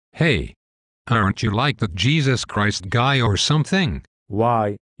Hey, aren't you like the Jesus Christ guy or something?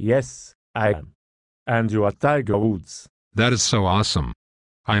 Why, yes, I am. And you are Tiger Woods. That is so awesome.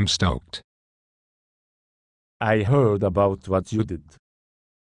 I'm stoked. I heard about what you did.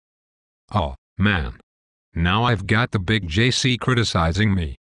 Oh, man. Now I've got the big JC criticizing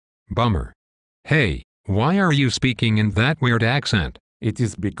me. Bummer. Hey, why are you speaking in that weird accent? It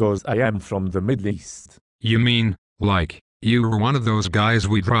is because I am from the Middle East. You mean, like, you were one of those guys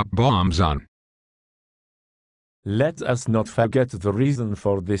we drop bombs on? Let us not forget the reason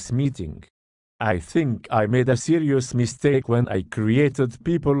for this meeting. I think I made a serious mistake when I created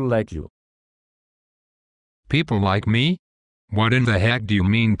people like you. People like me? What in the heck do you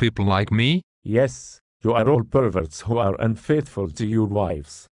mean people like me? Yes, you are all perverts who are unfaithful to your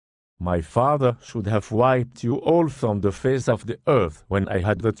wives. My father should have wiped you all from the face of the earth when I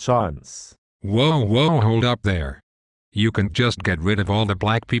had the chance. Whoa, hold up there. You can just get rid of all the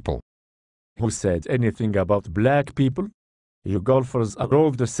black people. Who said anything about black people? You golfers are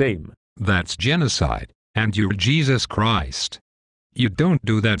all the same. That's genocide, and you're Jesus Christ. You don't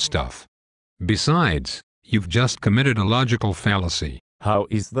do that stuff. Besides, you've just committed a logical fallacy. How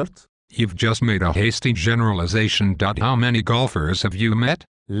is that? You've just made a hasty generalization. How many golfers have you met?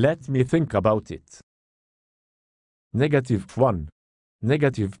 Let me think about it. -1.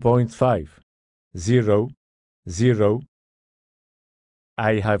 -0.5. 0. 0.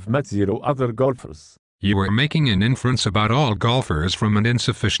 I have met 0 other golfers. You are making an inference about all golfers from an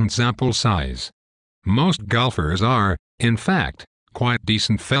insufficient sample size. Most golfers are, in fact, quite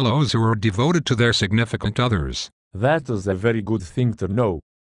decent fellows who are devoted to their significant others. That is a very good thing to know.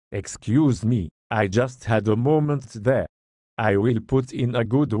 Excuse me, I just had a moment there. I will put in a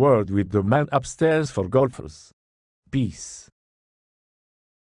good word with the man upstairs for golfers. Peace.